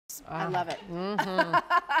I love it.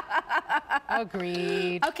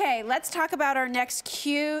 Agreed. Okay, let's talk about our next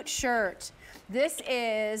cute shirt. This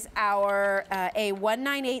is our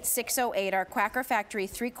A198608, our Quacker Factory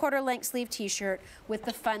 3/4 length sleeve t-shirt with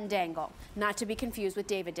the fun Dangle. Not to be confused with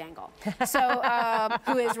David Dangle. So,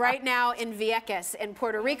 who is right now in Vieques in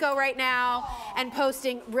Puerto Rico right now and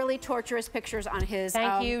posting really torturous pictures on his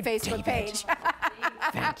Facebook page.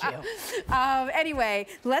 Thank you. Anyway,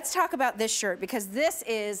 let's talk about this shirt because this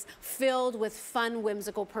is filled with fun,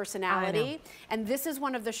 whimsical personality. And this is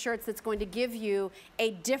one of the shirts that's going to give you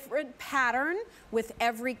a different pattern with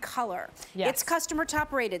every color. Yes. It's customer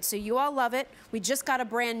top rated, so you all love it. We just got a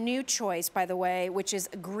brand new choice, by the way, which is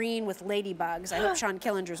green with ladybugs. I hope Sean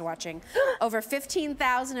Killinger's watching. Over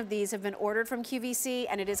 15,000 of these have been ordered from QVC,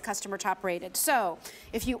 and it is customer top rated. So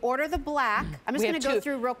if you order the black, I'm just going to go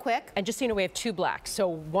through real quick. And just so you know, we have two blacks. So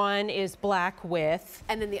one is black with.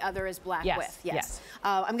 And then the other is black with. Yes.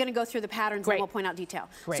 I'm going to go through the patterns and we'll point out detail.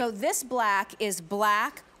 Great. So this black is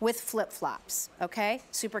black with flip-flops, okay?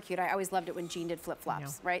 Super cute. I always loved it when Jean did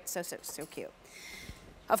flip-flops, right? So cute.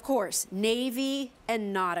 Of course, navy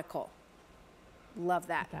and nautical. Love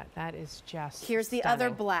that. That is just Here's the stunning. other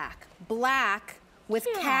black. Black with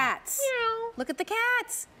cats. Look at the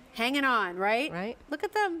cats. Hanging on, right? Right. Look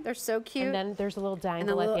at them. They're so cute. And then there's a little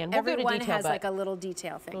dangle at the end. We'll everyone go to detail, has like a little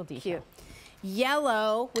detail thing. Little detail. Cute.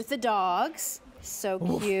 Yellow with the dogs. So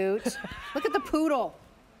cute. Look at the poodle.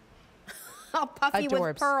 All puffy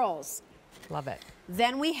with pearls. Love it.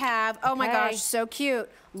 Then we have, oh my gosh, so cute,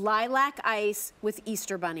 lilac ice with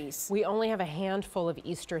Easter bunnies. We only have a handful of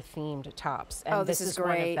Easter themed tops, and this is one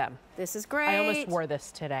great. of them. This is great. I almost wore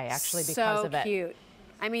this today, actually, because of it. So cute.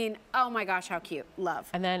 I mean, oh my gosh, how cute. Love.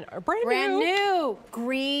 And then brand new.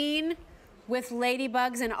 Green with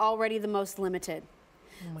ladybugs and already the most limited.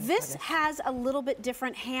 This has a little bit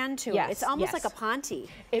different hand to it. It's almost like a ponte.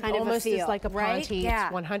 It kind almost of a feel, is like a right? ponte.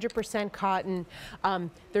 It's 100% cotton.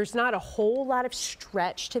 There's not a whole lot of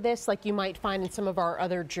stretch to this like you might find in some of our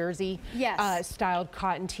other jersey styled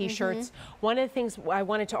cotton t-shirts. One of the things I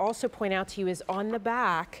wanted to also point out to you is on the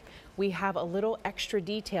back, we have a little extra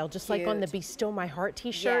detail, just like on the Be Still My Heart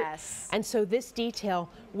t-shirt. And so this detail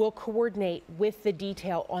will coordinate with the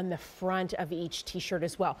detail on the front of each t-shirt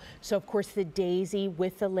as well. So of course the daisy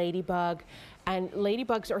with the ladybug. And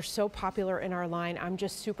ladybugs are so popular in our line. I'm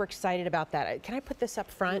just super excited about that. Can I put this up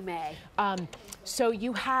front? You may. So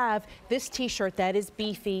you have this t-shirt that is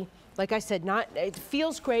beefy. Like I said, it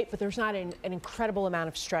feels great, but there's not an incredible amount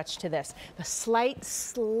of stretch to this. The slight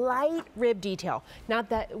rib detail. Not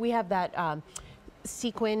that we have that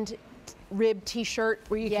sequined rib t-shirt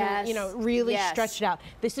where you can, really stretch it out.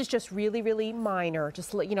 This is just really, really minor,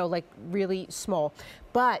 just, like really small.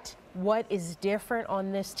 But what is different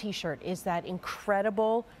on this t-shirt is that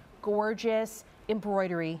incredible, gorgeous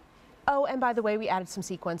embroidery. Oh, and by the way, we added some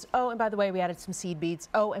sequins. Oh, and by the way, we added some seed beads.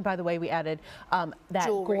 Oh, and by the way, we added that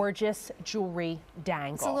gorgeous jewelry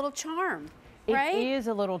dangle. It's a little charm, right? It is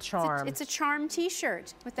a little charm. It's a charm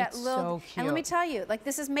t-shirt with that little. So cute. And let me tell you, like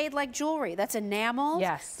this is made like jewelry. That's enamel.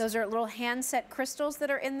 Yes. Those are little hand-set crystals that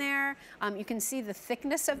are in there. You can see the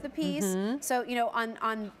thickness of the piece. So,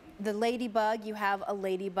 on the ladybug, you have a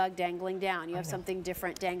ladybug dangling down. You have something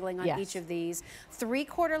different dangling on each of these.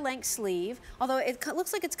 3/4 length sleeve, although it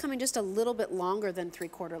looks like it's coming just a little bit longer than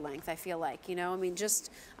 3/4 length, I feel like, I mean,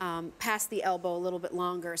 just past the elbow a little bit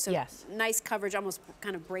longer. So nice coverage, almost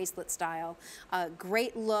kind of bracelet style.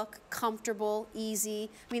 Great look, comfortable,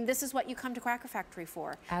 easy. I mean, this is what you come to Quacker Factory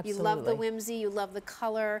for. Absolutely. You love the whimsy, you love the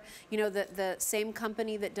color. The same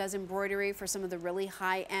company that does embroidery for some of the really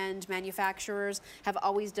high-end manufacturers have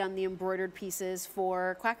always done the embroidered pieces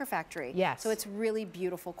for Quacker Factory. So it's really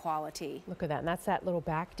beautiful quality. Look at that, and that's that little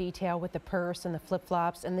back detail with the purse and the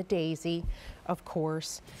flip-flops and the daisy, of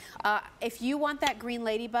course. If you want that green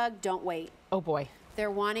ladybug, don't wait. Oh boy. They're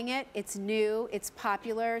wanting it. It's new. It's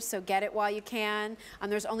popular, so get it while you can.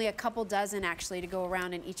 There's only a couple dozen actually to go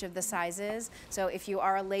around in each of the sizes. So if you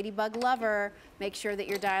are a ladybug lover, make sure that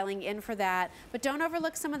you're dialing in for that. But don't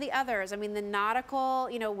overlook some of the others. I mean, the nautical,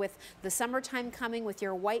 with the summertime coming with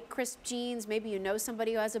your white crisp jeans, maybe you know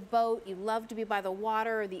somebody who has a boat, you love to be by the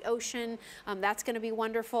water or the ocean, that's going to be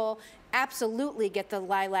wonderful. Absolutely get the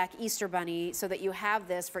lilac Easter bunny so that you have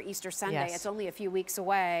this for Easter Sunday. It's only a few weeks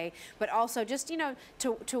away. But also just,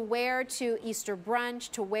 to wear to Easter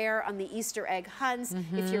brunch, to wear on the Easter egg hunts.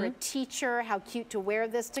 If you're a teacher, how cute to wear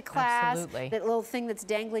this to class. Absolutely. That little thing that's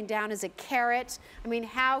dangling down is a carrot. I mean,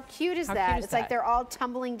 how cute is that? It's like they're all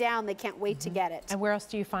tumbling down. They can't wait to get it. And where else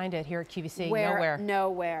do you find it here at QVC? Nowhere.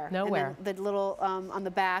 Nowhere. And then the little on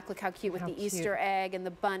the back, look how cute with the Easter egg and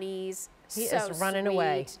the bunnies. He is running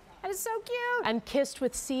away. That is so cute. And kissed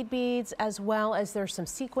with seed beads, as well as there's some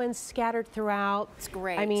sequins scattered throughout. It's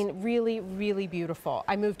great. I mean, really, really beautiful.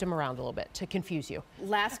 I moved them around a little bit to confuse you.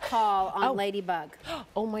 Last call on Ladybug.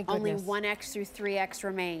 Oh my goodness. Only 1X through 3X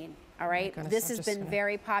remain. All right, goodness, this has been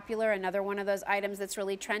very popular. Another one of those items that's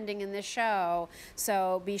really trending in this show.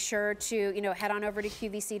 So be sure to, head on over to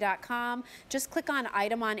QVC.com. Just click on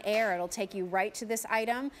item on air. It'll take you right to this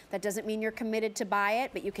item. That doesn't mean you're committed to buy it,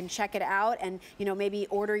 but you can check it out and, maybe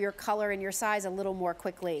order your color and your size a little more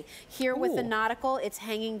quickly. Here with the nautical, it's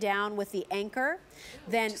hanging down with the anchor.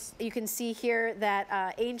 Then you can see here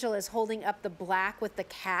that Angel is holding up the black with the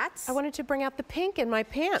cats. I wanted to bring out the pink in my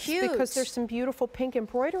pants because there's some beautiful pink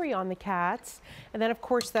embroidery on the cats. And then, of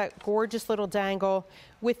course, that gorgeous little dangle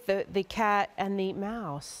with the cat and the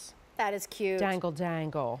mouse. That is cute. Dangle,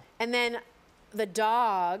 dangle. And then the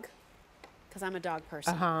dog, because I'm a dog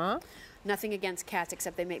person. Uh-huh. Nothing against cats,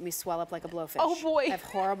 except they make me swell up like a blowfish. Oh, boy. I have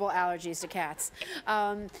horrible allergies to cats.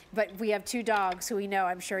 But we have 2 dogs who we know.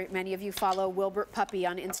 I'm sure many of you follow Wilbert Puppy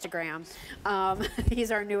on Instagram.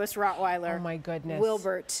 He's our newest Rottweiler. Oh, my goodness.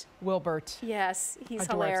 Wilbert. Wilbert. Yes, he's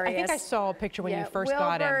Adorable. hilarious. I think I saw a picture when you first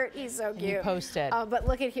got him. Wilbert, he's so cute. You posted. But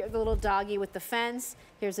look at here, the little doggy with the fence.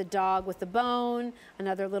 Here's a dog with the bone.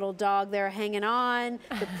 Another little dog there hanging on.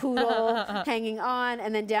 The poodle hanging on.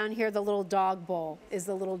 And then down here, the little dog bowl is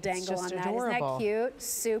the little dangle on that. Adorable. Isn't that cute?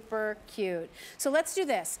 Super cute. So let's do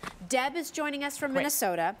this. Deb is joining us from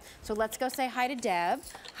Minnesota. So let's go say hi to Deb.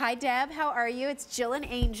 Hi, Deb. How are you? It's Jill and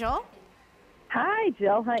Angel. Hi,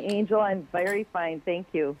 Jill. Hi, Angel. I'm very fine. Thank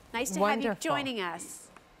you. Nice to have you joining us.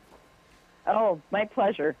 Oh, my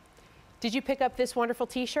pleasure. Did you pick up this wonderful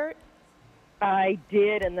T-shirt? I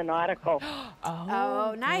did in the nautical.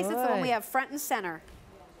 Oh, nice. It's the one we have front and center.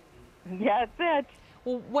 Yeah, that's it.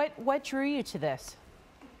 Well, what drew you to this?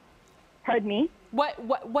 Pardon me?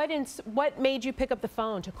 What made you pick up the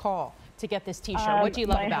phone to call to get this T-shirt? What do you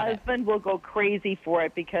love about it? My husband will go crazy for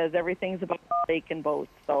it because everything's about lake and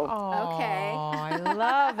boats. So. Okay. I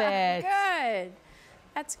love it. Good.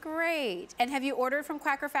 That's great. And have you ordered from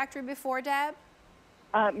Quacker Factory before, Deb?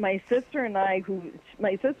 My sister and I,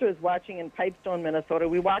 my sister is watching in Pipestone, Minnesota.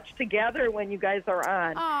 We watch together when you guys are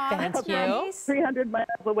on. Aw, that's nice. 300 miles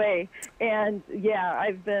away. And yeah,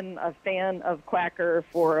 I've been a fan of Quacker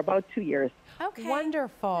for about 2 years. Okay.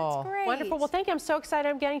 Wonderful. That's great. Wonderful. Well, thank you. I'm so excited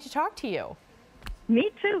I'm getting to talk to you.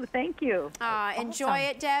 Me too. Thank you. Enjoy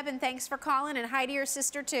it, Deb, and thanks for calling. And hi to your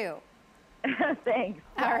sister, too. Thanks.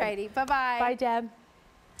 All righty. Bye-bye. Bye, Deb.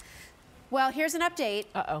 Well, here's an update.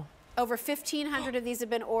 Uh-oh. Over 1,500 of these have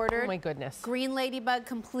been ordered. Oh, my goodness. Green Ladybug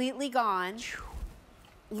completely gone.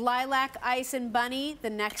 Lilac, Ice, and Bunny, the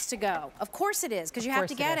next to go. Of course it is, because you have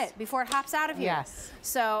to get it before it hops out of here. Yes.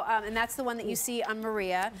 So, and that's the one that you see on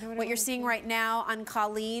Maria. What you're seeing right now on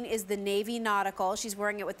Colleen is the navy nautical. She's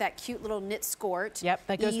wearing it with that cute little knit skirt. Yep,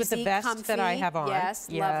 that goes with the vest comfy. that I have on. Yes,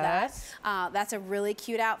 love that. That's a really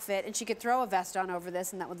cute outfit, and she could throw a vest on over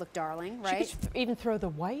this, and that would look darling, right? She could even throw the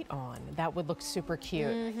white on. That would look super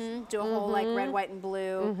cute. Do a whole like red, white, and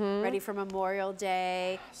blue. Ready for Memorial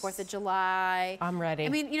Day, 4th of July. I'm ready. I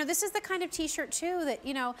mean, this is the kind of T-shirt too that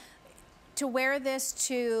to wear this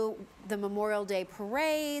to the Memorial Day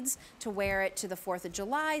parades, to wear it to the 4th of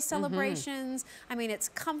July celebrations. I mean, it's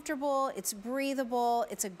comfortable, it's breathable,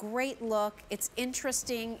 it's a great look, it's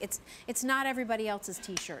interesting. It's not everybody else's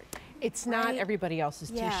T-shirt. It's not everybody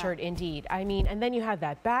else's T-shirt, indeed. I mean, and then you have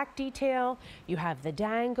that back detail, you have the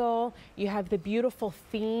dangle, you have the beautiful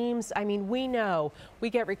themes. I mean, we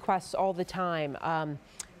get requests all the time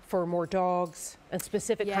for more dogs and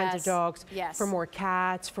specific kinds of dogs, for more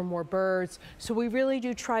cats, for more birds. So we really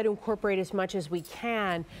do try to incorporate as much as we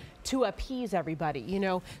can to appease everybody,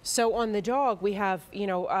 So on the dog, we have,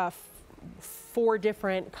 4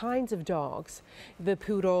 different kinds of dogs. The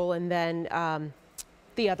poodle and then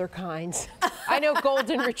the other kinds. I know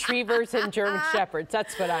golden retrievers and German shepherds,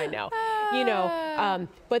 that's what I know.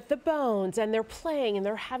 But the bones, and they're playing and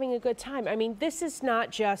they're having a good time. I mean, this is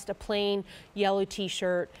not just a plain yellow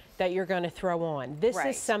T-shirt that you're going to throw on. This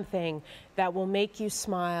is something that will make you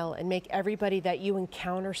smile and make everybody that you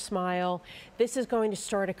encounter smile. This is going to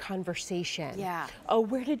start a conversation. Yeah. Oh,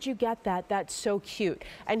 where did you get that? That's so cute.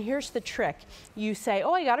 And here's the trick. You say,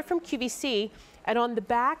 oh, I got it from QVC. And on the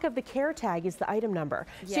back of the care tag is the item number.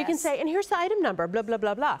 So you can say, and here's the item number, blah, blah,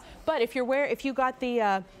 blah, blah. But if you got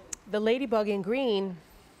the Ladybug in green,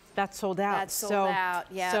 that's sold out. That's sold out,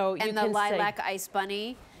 yeah. So and the Lilac Ice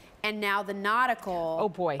Bunny and now the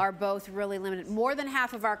Nautical are both really limited. More than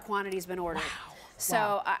half of our quantity has been ordered. Wow.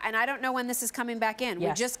 So, and I don't know when this is coming back in.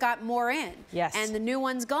 We just got more in. Yes. And the new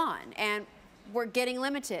one's gone. And we're getting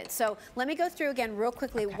limited. So let me go through again real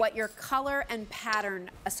quickly what your color and pattern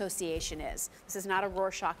association is. This is not a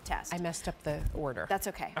Rorschach test. I messed up the order. That's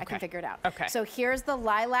okay. I can figure it out. Okay. So here's the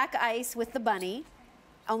lilac ice with the bunny.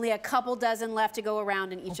 Only a couple dozen left to go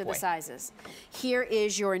around in each of the sizes. Here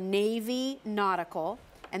is your navy nautical.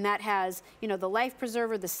 And that has, you know, the life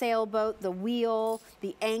preserver, the sailboat, the wheel,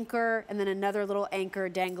 the anchor, and then another little anchor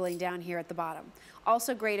dangling down here at the bottom.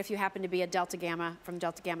 Also great if you happen to be a Delta Gamma from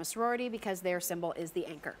Delta Gamma sorority, because their symbol is the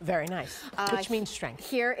anchor. Very nice, which means strength.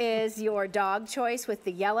 Here is your dog choice with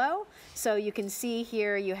the yellow. So you can see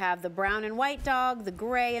here you have the brown and white dog, the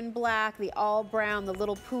gray and black, the all brown, the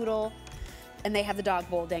little poodle, and they have the dog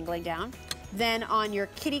bowl dangling down. Then on your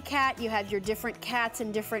kitty cat, you have your different cats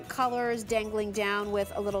in different colors dangling down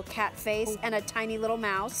with a little cat face and a tiny little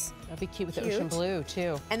mouse. That'd be cute with the ocean blue,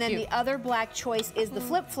 too. And then the other black choice is the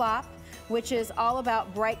flip-flop, which is all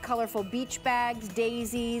about bright, colorful beach bags,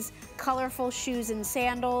 daisies, colorful shoes and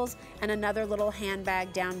sandals, and another little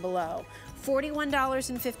handbag down below.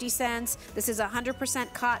 $41.50. This is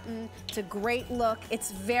 100% cotton. It's a great look.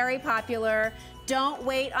 It's very popular. Don't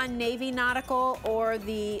wait on Navy Nautical or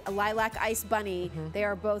the Lilac Ice Bunny. They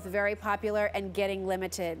are both very popular and getting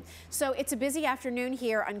limited. So it's a busy afternoon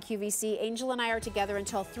here on QVC. Angel and I are together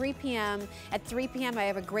until 3 p.m. At 3 p.m. I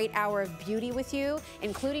have a great hour of beauty with you,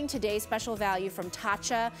 including today's special value from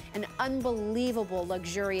Tatcha, an unbelievable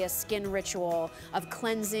luxurious skin ritual of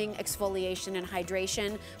cleansing, exfoliation, and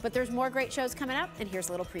hydration. But there's more great shows coming up, and here's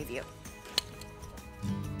a little preview.